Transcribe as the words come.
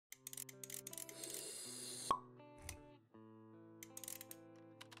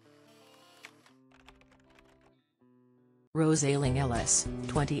Rose Ayling-Ellis,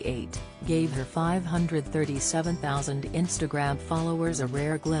 28, gave her 537,000 Instagram followers a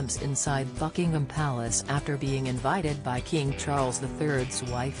rare glimpse inside Buckingham Palace after being invited by King Charles III's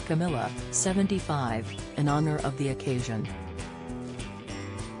wife Camilla, 75, in honor of the occasion.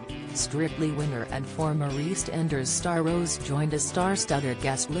 Strictly winner and former EastEnders star Rose joined a star-studded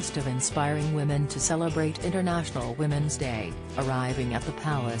guest list of inspiring women to celebrate International Women's Day, arriving at the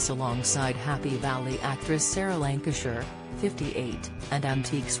palace alongside Happy Valley actress Sarah Lancashire, 58, and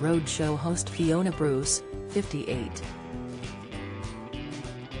Antiques Roadshow host Fiona Bruce, 58.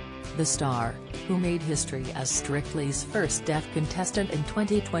 The star, who made history as Strictly's first deaf contestant in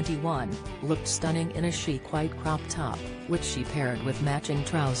 2021, looked stunning in a chic white crop top, which she paired with matching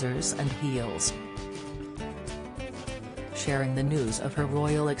trousers and heels. Sharing the news of her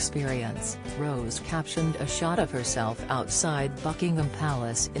royal experience, Rose captioned a shot of herself outside Buckingham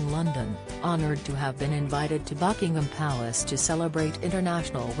Palace in London, honoured to have been invited to Buckingham Palace to celebrate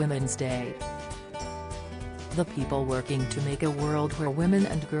International Women's Day. The people working to make a world where women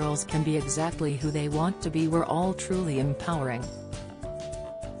and girls can be exactly who they want to be were all truly empowering.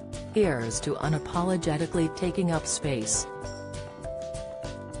 Here's to unapologetically taking up space.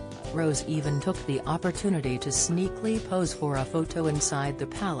 Rose even took the opportunity to sneakily pose for a photo inside the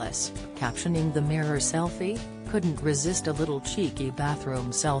palace, captioning the mirror selfie, "Couldn't resist a little cheeky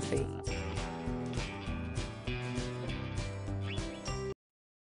bathroom selfie."